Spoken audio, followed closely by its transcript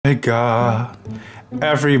My God,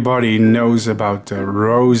 everybody knows about the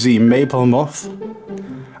Rosy Maple Moth,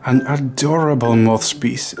 an adorable moth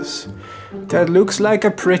species that looks like a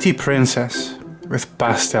pretty princess with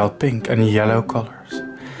pastel pink and yellow colors.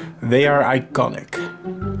 They are iconic,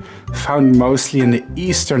 found mostly in the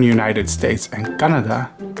eastern United States and Canada,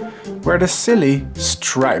 where the silly,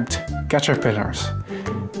 striped caterpillars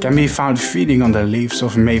can be found feeding on the leaves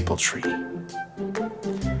of maple tree.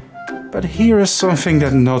 But here is something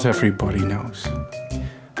that not everybody knows.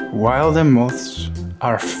 While the moths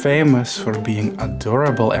are famous for being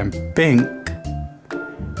adorable and pink,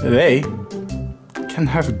 they can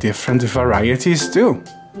have different varieties too.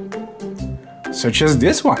 Such as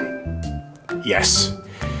this one. Yes,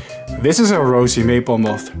 this is a Rosy Maple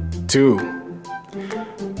Moth too.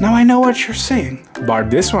 Now I know what you're saying,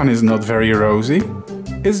 Bart, this one is not very rosy.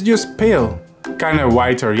 It's just pale, kinda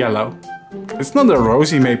white or yellow. It's not a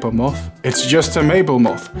Rosy Maple Moth, it's just a maple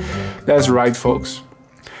moth. That's right, folks.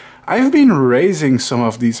 I've been raising some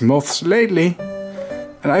of these moths lately,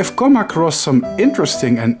 and I've come across some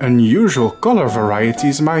interesting and unusual color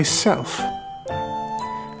varieties myself.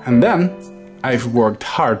 And then I've worked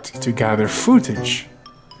hard to gather footage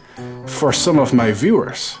for some of my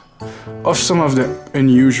viewers of some of the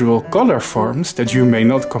unusual color forms that you may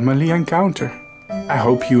not commonly encounter. I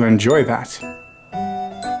hope you enjoy that.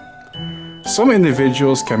 Some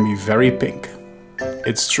individuals can be very pink.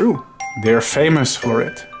 It's true, they're famous for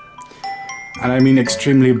it. And I mean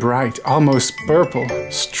extremely bright, almost purple,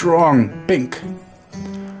 strong pink.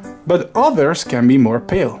 But others can be more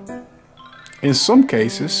pale. In some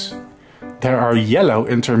cases, there are yellow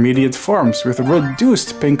intermediate forms with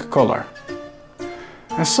reduced pink color.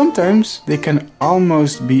 And sometimes they can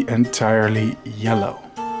almost be entirely yellow.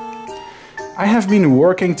 I have been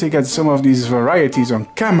working to get some of these varieties on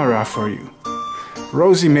camera for you.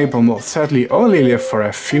 Rosy Maple Moths sadly only live for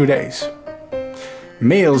a few days.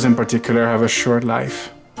 Males in particular have a short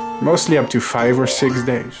life, mostly up to 5 or 6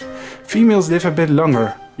 days. Females live a bit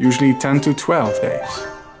longer, usually 10 to 12 days.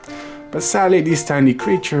 But sadly these tiny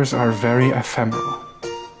creatures are very ephemeral.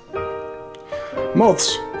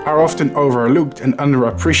 Moths are often overlooked and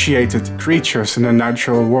underappreciated creatures in the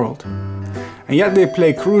natural world. And yet they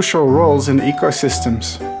play crucial roles in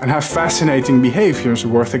ecosystems and have fascinating behaviors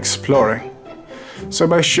worth exploring. So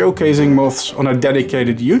by showcasing moths on a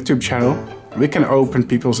dedicated YouTube channel, we can open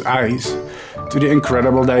people's eyes to the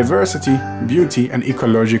incredible diversity, beauty and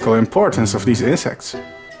ecological importance of these insects.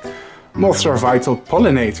 Moths are vital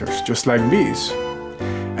pollinators, just like bees,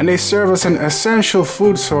 and they serve as an essential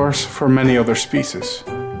food source for many other species,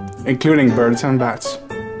 including birds and bats.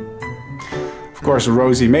 Of course,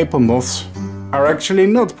 Rosy Maple Moths are actually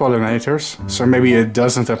not pollinators, so maybe it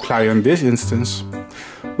doesn't apply in this instance,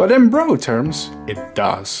 but in broad terms, it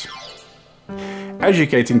does.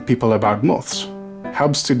 Educating people about moths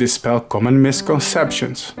helps to dispel common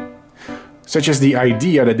misconceptions, such as the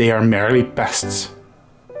idea that they are merely pests.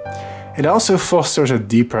 It also fosters a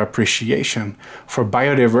deeper appreciation for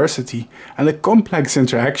biodiversity and the complex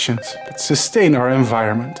interactions that sustain our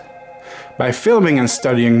environment. By filming and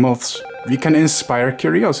studying moths, we can inspire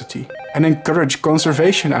curiosity and encourage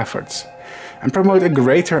conservation efforts and promote a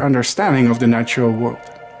greater understanding of the natural world.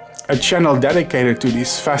 A channel dedicated to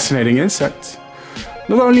these fascinating insects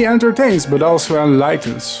not only entertains but also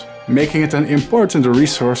enlightens, making it an important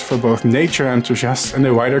resource for both nature enthusiasts and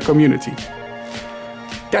the wider community.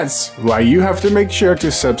 That's why you have to make sure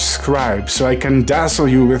to subscribe so I can dazzle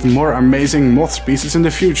you with more amazing moth species in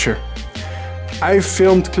the future. I've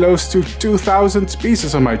filmed close to 2,000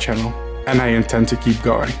 species on my channel and I intend to keep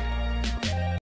going.